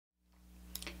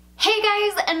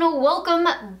guys, and welcome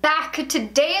back.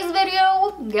 Today's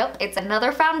video, yep, it's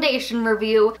another foundation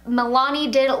review.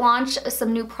 Milani did launch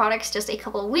some new products just a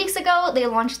couple of weeks ago. They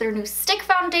launched their new stick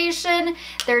foundation,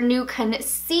 their new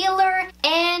concealer,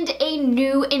 and a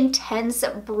new intense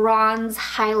bronze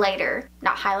highlighter.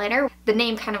 Not highlighter, the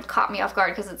name kind of caught me off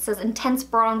guard because it says intense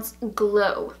bronze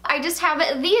glow. I just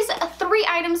have these three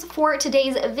items for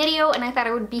today's video, and I thought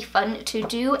it would be fun to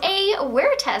do a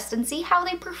wear test and see how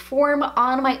they perform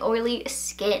on my oily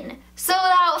skin. So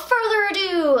without further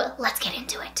ado, let's get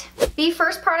into it. The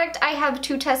first product I have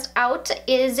to test out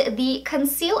is the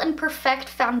Conceal and Perfect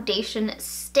Foundation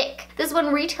Stick. This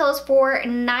one retails for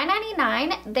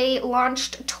 $9.99. They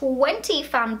launched 20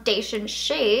 foundation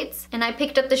shades, and I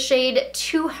picked up the shade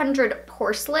 200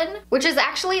 Porcelain, which is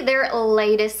actually their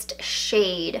latest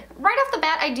shade. Right off the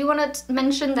bat, I do want to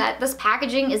mention that this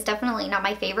packaging is definitely not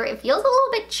my favorite. It feels a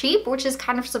little bit cheap, which is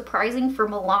kind of surprising for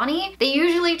Milani. They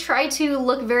usually try to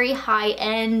look very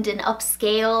high-end and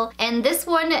upscale, and this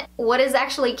one, what is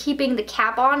actually keeping the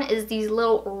cap on is these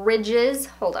little ridges.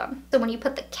 Hold on. So when you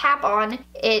put the cap on,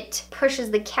 it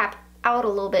pushes the cap out a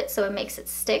little bit so it makes it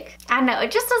stick. I don't know,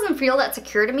 it just doesn't feel that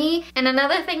secure to me. And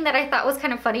another thing that I thought was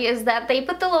kind of funny is that they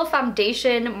put the little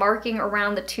foundation marking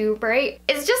around the tube, right?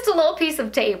 It's just a little piece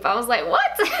of tape. I was like,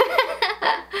 what?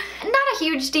 Not a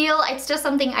huge deal. It's just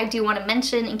something I do want to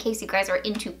mention in case you guys are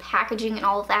into packaging and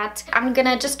all of that. I'm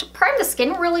gonna just prime the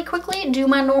skin really quickly, do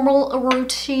my normal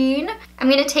routine. I'm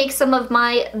gonna take some of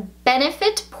my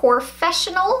Benefit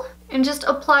Professional and just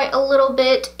apply a little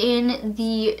bit in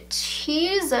the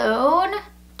T-zone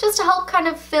just to help kind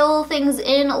of fill things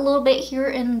in a little bit here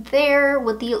and there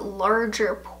with the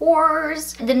larger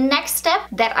pores. The next step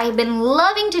that I've been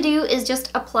loving to do is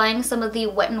just applying some of the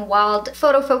Wet n Wild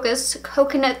Photo Focus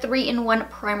Coconut 3-in-1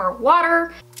 Primer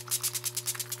Water.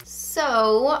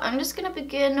 So I'm just gonna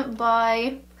begin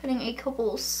by putting a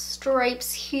couple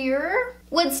stripes here.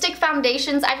 With stick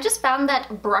foundations, I've just found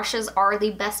that brushes are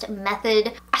the best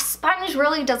method. A sponge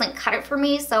really doesn't cut it for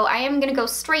me, so I am gonna go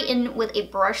straight in with a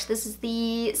brush. This is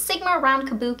the Sigma Round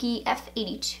Kabuki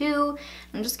F82.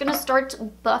 I'm just gonna start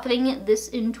buffing this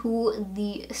into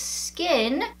the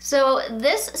skin. So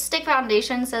this stick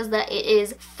foundation says that it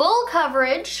is full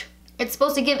coverage. It's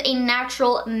supposed to give a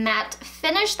natural matte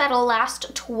finish that'll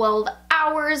last 12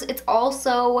 hours. It's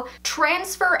also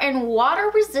transfer and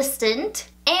water resistant.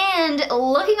 And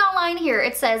looking online here,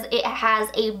 it says it has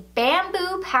a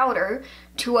bamboo powder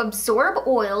to absorb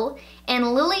oil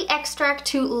and lily extract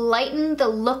to lighten the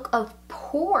look of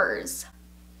pores.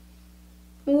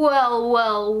 Well,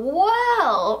 well,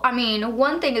 well. I mean,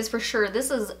 one thing is for sure,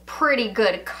 this is pretty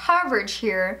good coverage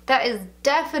here. That is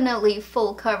definitely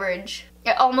full coverage.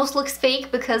 It almost looks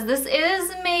fake because this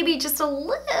is maybe just a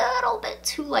little bit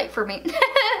too light for me.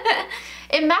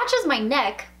 It matches my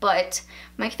neck, but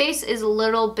my face is a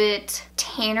little bit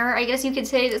tanner, I guess you could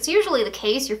say. That's usually the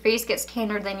case. Your face gets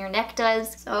tanner than your neck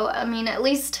does. So, I mean, at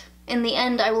least in the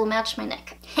end, I will match my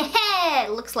neck.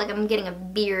 It looks like I'm getting a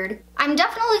beard. I'm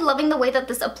definitely loving the way that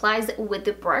this applies with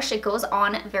the brush. It goes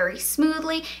on very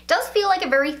smoothly. It does feel like a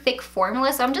very thick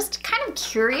formula, so I'm just kind of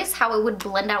curious how it would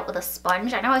blend out with a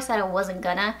sponge. I know I said I wasn't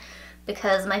gonna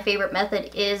because my favorite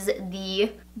method is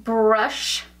the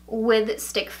brush with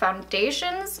stick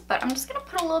foundations, but I'm just gonna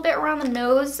put a little bit around the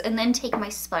nose and then take my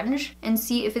sponge and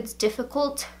see if it's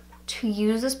difficult to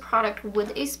use this product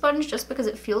with a sponge just because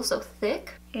it feels so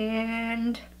thick.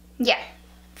 And yeah,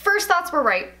 first thoughts were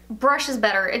right. Brush is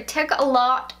better. It took a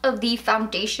lot of the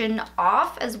foundation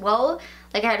off as well.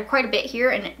 Like I had quite a bit here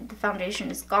and the foundation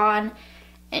is gone.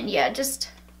 And yeah,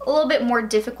 just a little bit more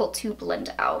difficult to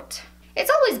blend out. It's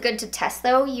always good to test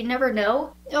though, you never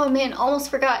know. Oh man,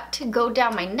 almost forgot to go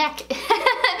down my neck.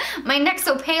 My neck's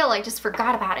so pale, I just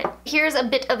forgot about it. Here's a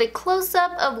bit of a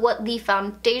close-up of what the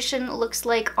foundation looks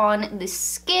like on the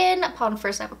skin upon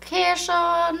first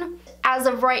application. As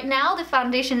of right now, the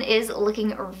foundation is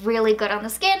looking really good on the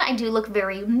skin. I do look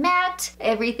very matte.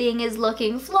 Everything is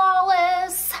looking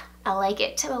flawless. I like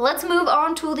it. Let's move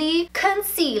on to the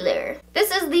concealer.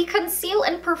 This is the Conceal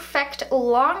and Perfect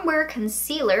Longwear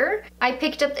Concealer. I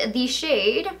picked up the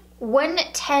shade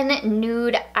 110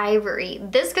 Nude Ivory.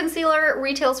 This concealer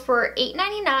retails for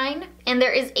 $8.99 and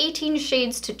there is 18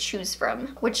 shades to choose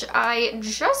from, which I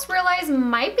just realized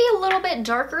might be a little bit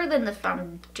darker than the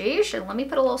foundation. Let me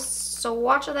put a little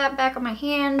swatch of that back on my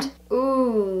hand.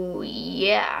 Ooh,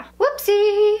 yeah.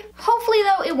 Whoopsie. Hopefully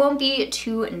though, it won't be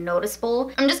too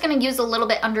noticeable. I'm just gonna use a little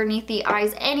bit underneath the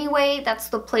eyes anyway. That's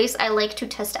the place I like to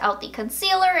test out the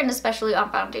concealer, and especially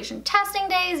on foundation testing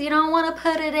days, you don't wanna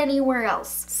put it anywhere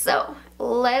else. So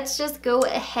let's just go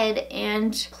ahead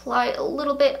and apply a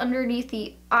little bit underneath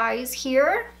the eyes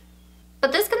here.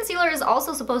 But this concealer is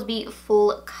also supposed to be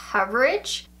full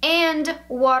coverage and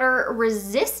water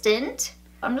resistant.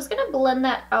 I'm just gonna blend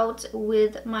that out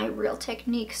with my Real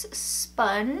Techniques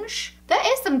sponge. That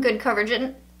is some good coverage,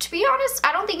 and to be honest,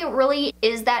 I don't think it really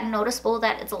is that noticeable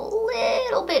that it's a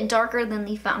little bit darker than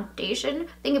the foundation.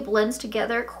 I think it blends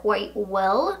together quite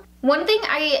well. One thing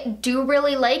I do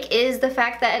really like is the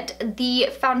fact that the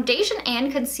foundation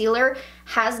and concealer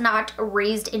has not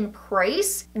raised in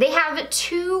price. They have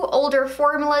two older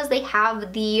formulas. They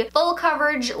have the full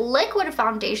coverage liquid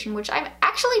foundation, which I've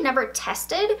actually never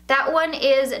tested. That one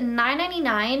is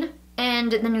 $9.99.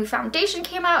 And the new foundation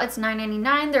came out, it's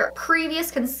 $9.99. Their previous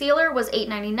concealer was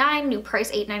 $8.99, new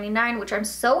price $8.99, which I'm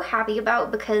so happy about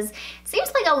because it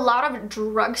seems like a lot of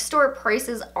drugstore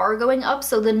prices are going up,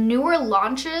 so the newer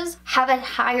launches have a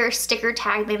higher sticker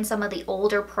tag than some of the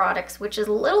older products, which is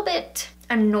a little bit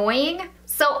annoying.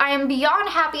 So I am beyond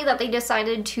happy that they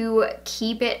decided to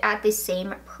keep it at the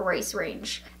same price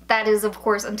range. That is, of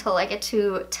course, until I get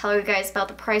to tell you guys about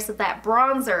the price of that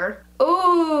bronzer.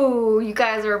 Ooh, you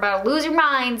guys are about to lose your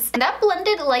minds. And that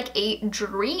blended like a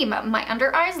dream. My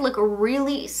under eyes look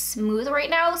really smooth right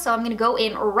now, so I'm gonna go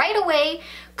in right away.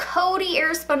 Coty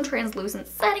Airspun Translucent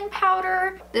Setting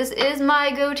Powder. This is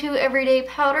my go-to everyday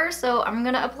powder, so I'm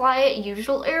gonna apply it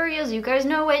usual areas. You guys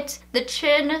know it. The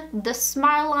chin, the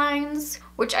smile lines,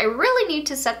 which I really need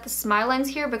to set the smile lines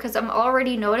here because I'm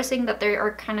already noticing that they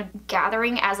are kind of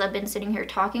gathering as I've been sitting here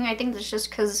talking. I think that's just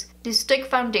because the stick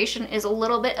foundation is a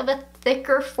little bit of a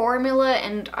thicker formula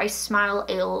and I smile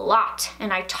a lot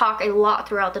and I talk a lot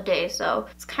throughout the day, so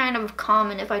it's kind of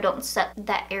common if I don't set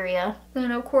that area.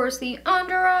 Then of course the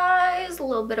under eyes, a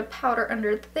little bit of powder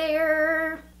under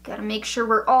there. Gotta make sure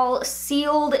we're all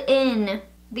sealed in.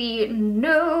 The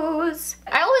nose.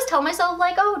 I always tell myself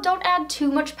like, oh, don't add too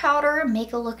much powder,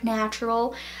 make it look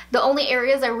natural. The only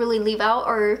areas I really leave out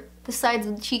are the sides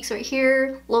of the cheeks right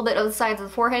here, a little bit of the sides of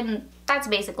the forehead, and that's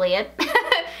basically it.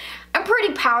 I'm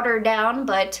pretty powdered down,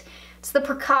 but it's the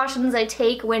precautions I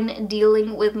take when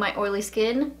dealing with my oily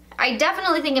skin. I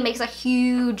definitely think it makes a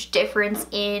huge difference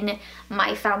in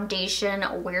my foundation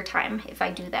wear time if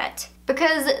I do that.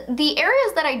 Because the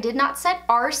areas that I did not set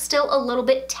are still a little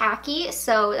bit tacky,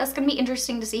 so that's gonna be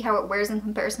interesting to see how it wears in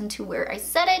comparison to where I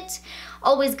set it.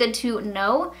 Always good to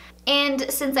know. And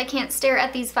since I can't stare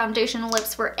at these foundation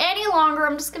lips for any longer,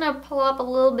 I'm just gonna pull up a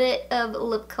little bit of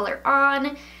lip color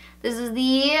on. This is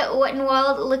the Wet n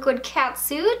Wild Liquid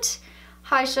Catsuit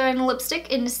High Shine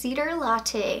Lipstick in Cedar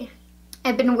Latte.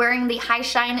 I've been wearing the High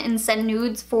Shine in Send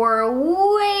Nudes for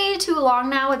way too long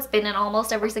now. It's been in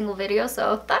almost every single video,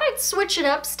 so thought I'd switch it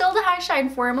up. Still the High Shine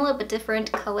formula, but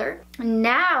different color.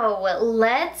 Now,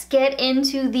 let's get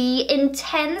into the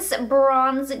Intense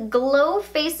Bronze Glow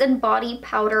Face and Body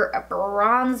Powder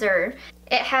Bronzer.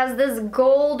 It has this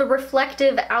gold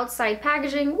reflective outside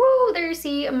packaging. Woo, there you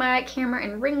see my camera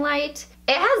and ring light.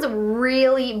 It has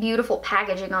really beautiful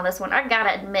packaging on this one. I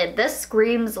gotta admit, this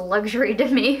screams luxury to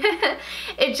me.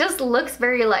 It just looks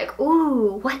very like,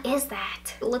 ooh, what is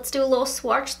that? Let's do a little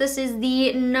swatch. This is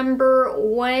the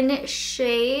 #1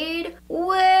 shade.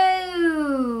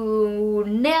 Whoa,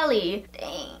 Nelly.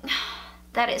 Dang,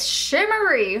 that is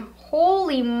shimmery.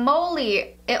 Holy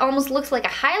moly. It almost looks like a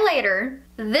highlighter.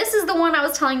 This is the one I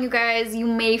was telling you guys you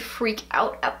may freak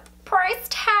out at the price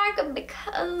tag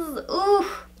because, ooh,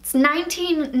 it's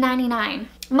 $19.99.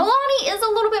 Milani is a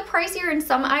little bit pricier in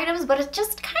some items, but it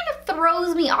just kind of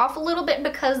throws me off a little bit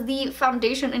because the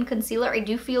foundation and concealer I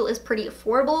do feel is pretty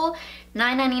affordable.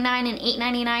 $9.99 and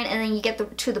 $8.99, and then you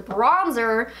get to the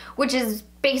bronzer, which is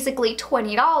basically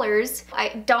 $20. I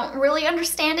don't really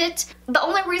understand it. The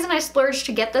only reason I splurged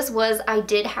to get this was I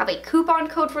did have a coupon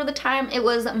code for the time. It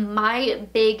was my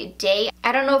big day.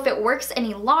 I don't know if it works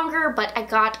any longer, but I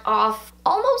got off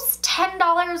almost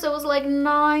 $10. It was like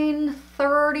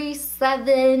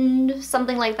 $9.37,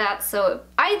 something like that. So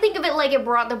I think of it like it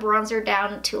brought the bronzer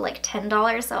down to like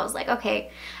 $10. So I was like, okay,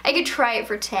 I could try it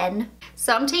for $10.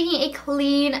 So I'm taking a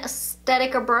clean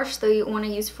Aesthetica brush that you want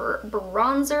to use for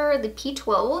bronzer, the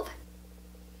P12.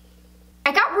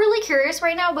 I got really curious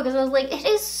right now because I was like, it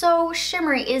is so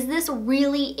shimmery. Is this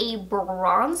really a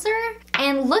bronzer?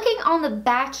 And looking on the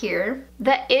back here,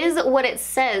 that is what it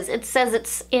says. It says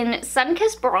it's in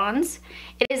Sun-Kissed Bronze.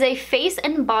 It is a face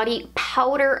and body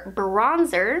powder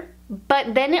bronzer.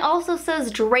 But then it also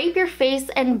says drape your face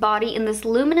and body in this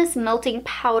luminous melting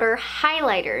powder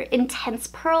highlighter. Intense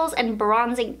pearls and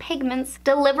bronzing pigments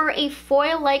deliver a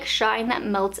foil-like shine that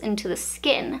melts into the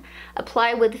skin.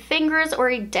 Apply with fingers or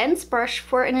a dense brush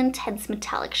for an intense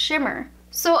metallic shimmer.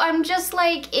 So I'm just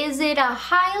like, is it a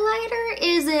highlighter?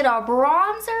 Is it a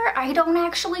bronzer? I don't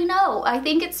actually know. I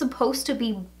think it's supposed to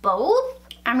be both.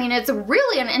 I mean, it's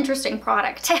really an interesting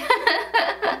product.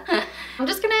 I'm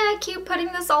just gonna keep putting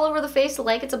this all over the face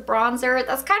like it's a bronzer.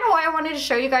 That's kind of why I wanted to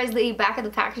show you guys the back of the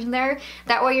packaging there.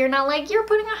 That way you're not like, you're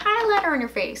putting a highlighter on your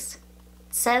face.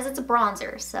 It says it's a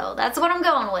bronzer, so that's what I'm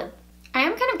going with. I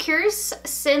am kind of curious,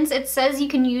 since it says you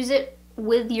can use it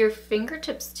with your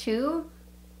fingertips too.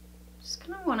 Just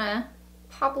kind of want to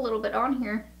pop a little bit on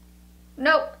here.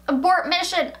 Nope, abort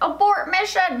mission, abort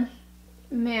mission.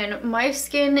 Man, my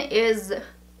skin is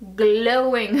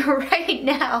glowing right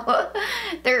now.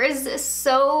 There is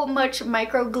so much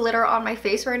micro glitter on my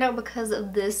face right now because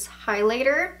of this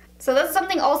highlighter. So that's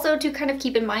something also to kind of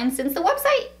keep in mind, since the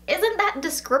website isn't that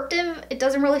descriptive. It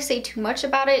doesn't really say too much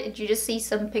about it. You just see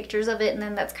some pictures of it and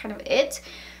then that's kind of it.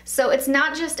 So it's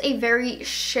not just a very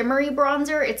shimmery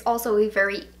bronzer, it's also a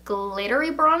very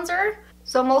glittery bronzer.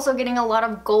 So I'm also getting a lot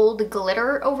of gold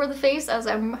glitter over the face as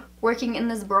I'm working in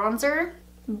this bronzer.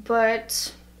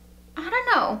 But I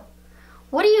don't know.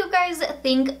 What do you guys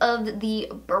think of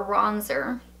the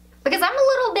bronzer? Because I'm a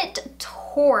little bit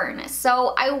torn.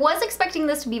 So I was expecting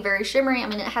this to be very shimmery. I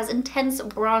mean, it has intense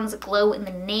bronze glow in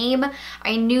the name.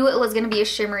 I knew it was gonna be a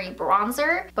shimmery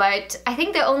bronzer, but I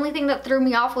think the only thing that threw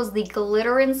me off was the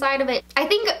glitter inside of it. I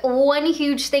think one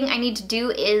huge thing I need to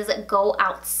do is go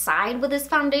outside with this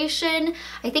foundation.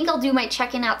 I think I'll do my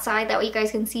check-in outside, that way you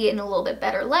guys can see it in a little bit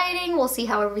better lighting. We'll see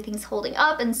how everything's holding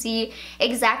up and see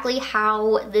exactly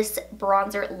how this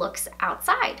bronzer looks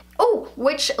outside. Oh,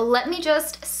 which, let me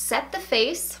just set the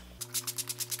face.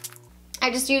 I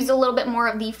just used a little bit more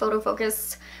of the Photo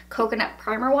Focus Coconut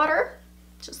Primer Water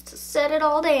just to set it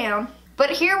all down. But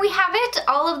here we have it.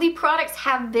 All of the products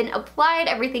have been applied.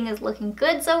 Everything is looking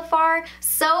good so far.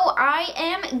 So I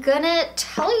am gonna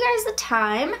tell you guys the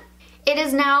time. It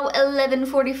is now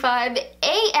 11:45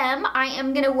 a.m. I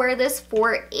am gonna wear this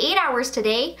for 8 hours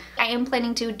today. I am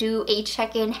planning to do a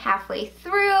check-in halfway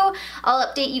through. I'll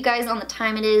update you guys on the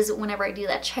time it is whenever I do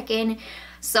that check-in.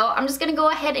 So I'm just gonna go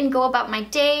ahead and go about my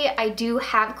day. I do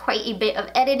have quite a bit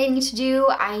of editing to do.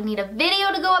 I need a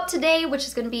video to go up today, which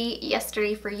is gonna be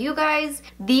yesterday for you guys.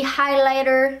 The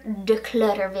highlighter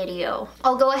declutter video.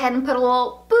 I'll go ahead and put a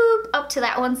little boop up to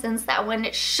that one, since that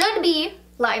one should be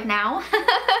live now.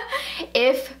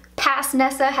 If past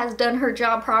Nessa has done her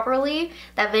job properly,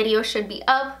 that video should be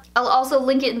up. I'll also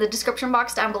link it in the description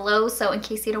box down below, so in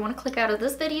case you don't want to click out of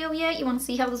this video yet, you want to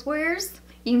see how this wears,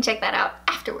 you can check that out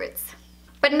afterwards.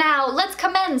 But now, let's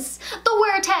commence the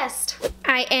wear test.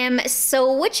 I am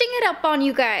switching it up on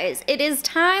you guys. It is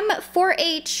time for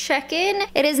a check-in.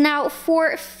 It is now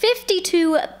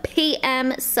 4:52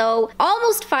 p.m., so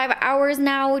almost 5 hours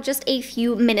now, just a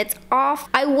few minutes off.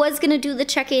 I was gonna do the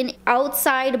check-in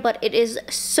outside, but it is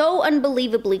so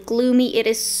unbelievably gloomy. It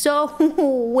is so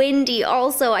windy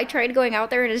also. I tried going out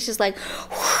there and it's just like,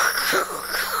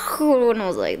 and I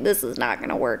was like, this is not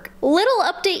gonna work. Little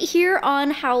update here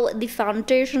on how the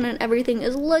foundation and everything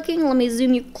is looking. Let me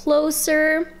zoom you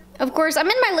closer. Of course, I'm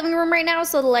in my living room right now,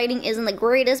 so the lighting isn't the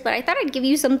greatest, but I thought I'd give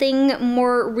you something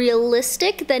more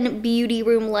realistic than beauty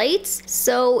room lights.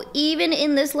 So even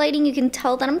in this lighting, you can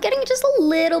tell that I'm getting just a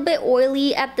little bit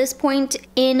oily at this point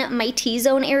in my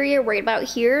T-zone area, right about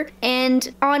here.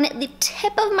 And on the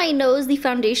tip of my nose, the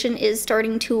foundation is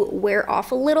starting to wear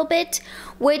off a little bit,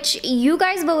 which you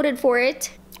guys voted for it.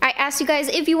 I asked you guys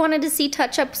if you wanted to see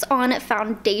touch-ups on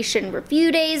foundation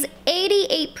review days.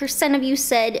 88% of you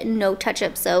said no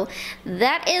touch-ups, so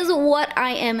that is what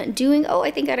I am doing. Oh, I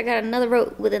think I got another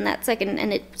vote within that second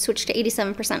and it switched to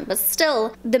 87%, but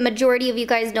still, the majority of you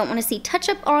guys don't want to see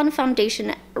touch-up on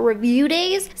foundation review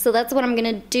days, so that's what I'm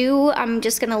gonna do. I'm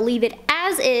just gonna leave it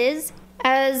as is.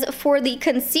 As for the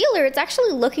concealer, it's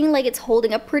actually looking like it's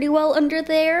holding up pretty well under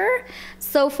there.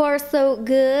 So far, so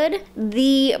good.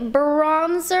 The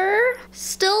bronzer,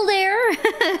 still there,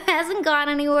 hasn't gone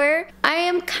anywhere. I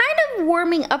am kind of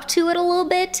warming up to it a little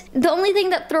bit. The only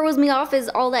thing that throws me off is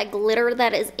all that glitter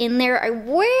that is in there. I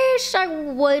wish I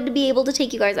would be able to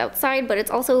take you guys outside, but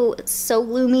it's also so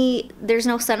gloomy. There's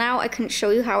no sun out. I couldn't show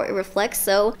you how it reflects,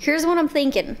 so here's what I'm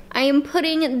thinking. I am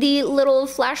putting the little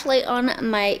flashlight on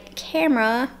my camera,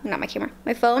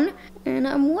 my phone, and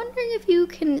I'm wondering if you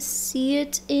can see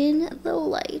it in the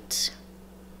light.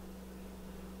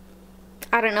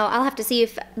 I don't know, I'll have to see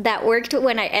if that worked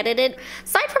when I edit it.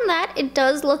 Aside from that, it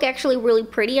does look actually really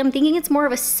pretty. I'm thinking it's more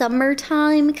of a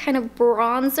summertime kind of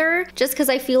bronzer, just because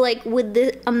I feel like with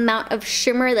the amount of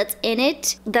shimmer that's in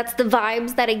it, that's the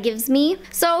vibes that it gives me.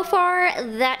 So far,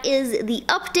 that is the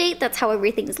update. That's how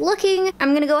everything's looking.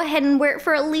 I'm gonna go ahead and wear it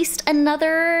for at least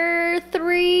another another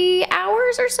 3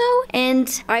 hours or so,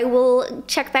 and I will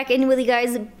check back in with you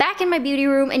guys back in my beauty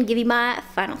room and give you my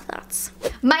final thoughts.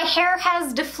 My hair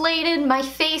has deflated, my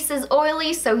face is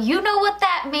oily, so you know what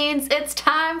that means. It's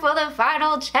time for the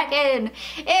final check-in.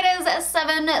 It is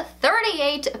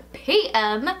 7:38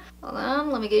 p.m. Hold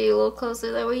on, let me get you a little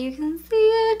closer, that way you can see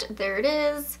it. There it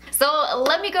is. So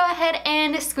let me go ahead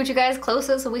and scoot you guys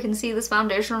closer so we can see this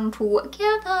foundation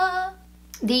together.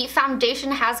 The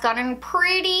foundation has gotten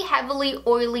pretty heavily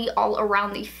oily all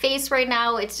around the face right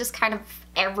now. It's just kind of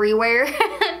everywhere.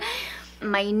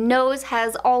 My nose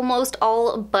has almost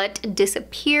all but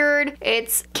disappeared.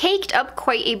 It's caked up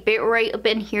quite a bit right up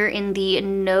in here in the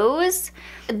nose.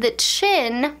 The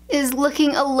chin is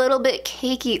looking a little bit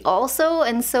cakey also,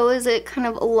 and so is it kind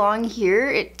of along here.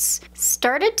 It's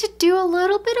started to do a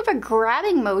little bit of a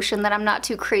grabbing motion that I'm not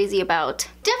too crazy about.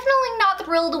 Definitely not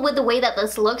thrilled with the way that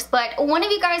this looks, but one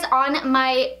of you guys on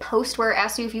my post where I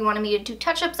asked you if you wanted me to do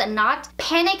touch-ups and not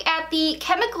Panic at the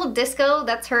Chemical Disco,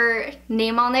 that's her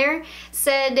name on there,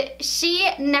 said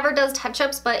she never does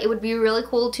touch-ups, but it would be really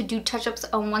cool to do touch-ups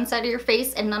on one side of your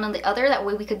face and none on the other. That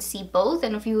way we could see both,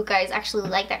 and if you guys actually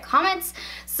like that comments.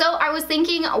 So I was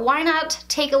thinking, why not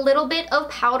take a little bit of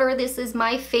powder? This is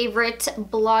my favorite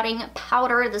blotting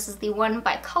powder. This is the one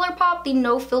by ColourPop, the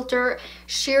No Filter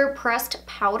Sheer Pressed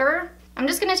Powder. I'm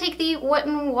just gonna take the Wet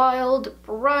n Wild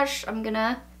brush. I'm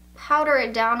gonna powder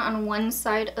it down on one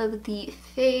side of the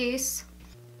face.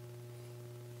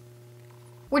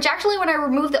 Which actually, when I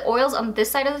remove the oils on this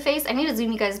side of the face, I need to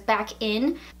zoom you guys back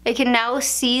in. I can now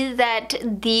see that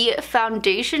the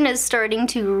foundation is starting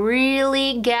to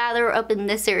really gather up in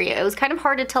this area. It was kind of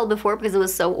hard to tell before because it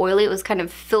was so oily. It was kind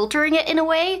of filtering it in a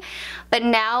way. But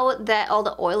now that all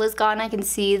the oil is gone, I can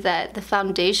see that the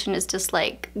foundation is just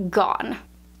like gone.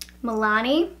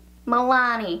 Milani,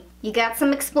 you got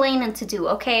some explaining to do,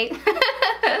 okay?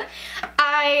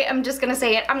 I am just gonna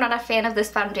say it, I'm not a fan of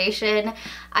this foundation.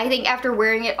 I think after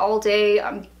wearing it all day,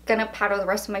 I'm gonna powder the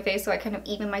rest of my face so I kind of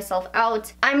even myself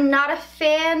out. I'm not a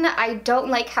fan. I don't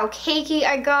like how cakey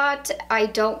I got. I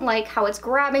don't like how it's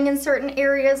grabbing in certain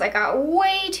areas. I got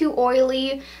way too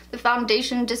oily. The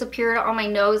foundation disappeared on my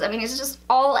nose. I mean, it's just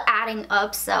all adding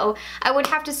up. So I would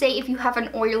have to say if you have an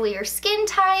oilier skin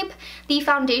type, the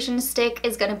foundation stick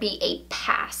is gonna be a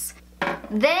pass.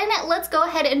 Then let's go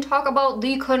ahead and talk about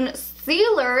the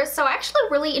concealer. So I actually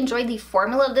really enjoyed the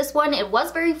formula of this one. It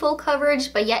was very full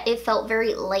coverage, but yet it felt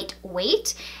very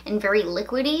lightweight and very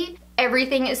liquidy.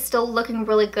 Everything is still looking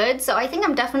really good, so I think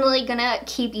I'm definitely gonna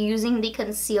keep using the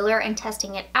concealer and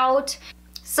testing it out.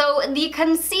 So the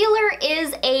concealer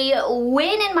is a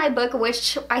win in my book,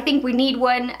 which I think we need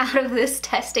one out of this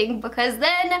testing, because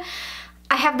then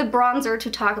I have the bronzer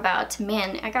to talk about.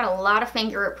 Man, I got a lot of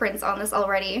fingerprints on this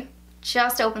already.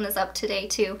 Just opened this up today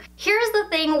too. Here's the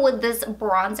thing with this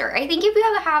bronzer. I think if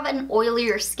you have an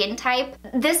oilier skin type,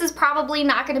 this is probably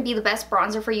not going to be the best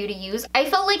bronzer for you to use. I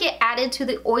felt like it added to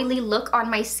the oily look on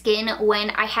my skin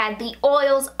when I had the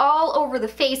oils all over the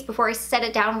face before I set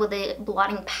it down with a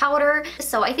blotting powder.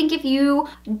 So I think if you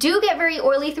do get very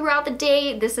oily throughout the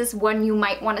day, this is one you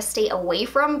might want to stay away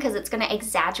from because it's going to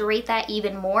exaggerate that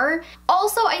even more.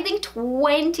 Also, I think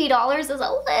 $20 is a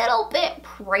little bit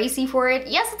pricey for it.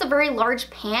 Yes, it's a very large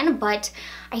pan, but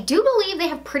I do believe they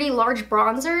have pretty large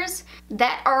bronzers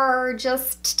that are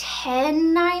just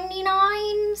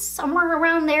 $10.99, somewhere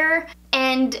around there,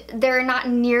 and they're not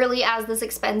nearly as this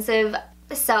expensive.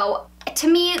 So to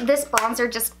me, this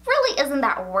bronzer just really isn't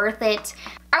that worth it.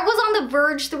 I was on the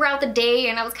verge throughout the day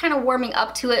and I was kind of warming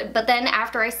up to it, but then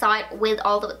after I saw it with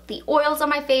all the oils on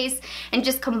my face and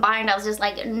just combined, I was just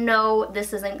like, no,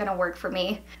 this isn't gonna work for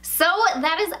me. So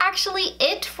that is actually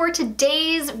it for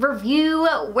today's review,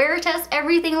 wear test,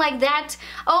 everything like that.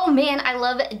 Oh man, I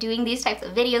love doing these types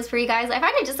of videos for you guys. I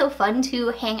find it just so fun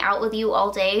to hang out with you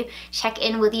all day, check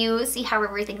in with you, see how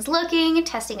everything's looking,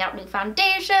 testing out new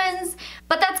foundations.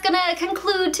 But that's gonna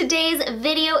conclude today's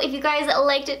video. If you guys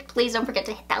liked it, please don't forget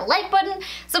to hit that like button,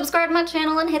 subscribe to my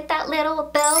channel, and hit that little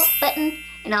bell button.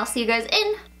 And I'll see you guys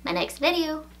in my next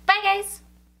video. Bye guys!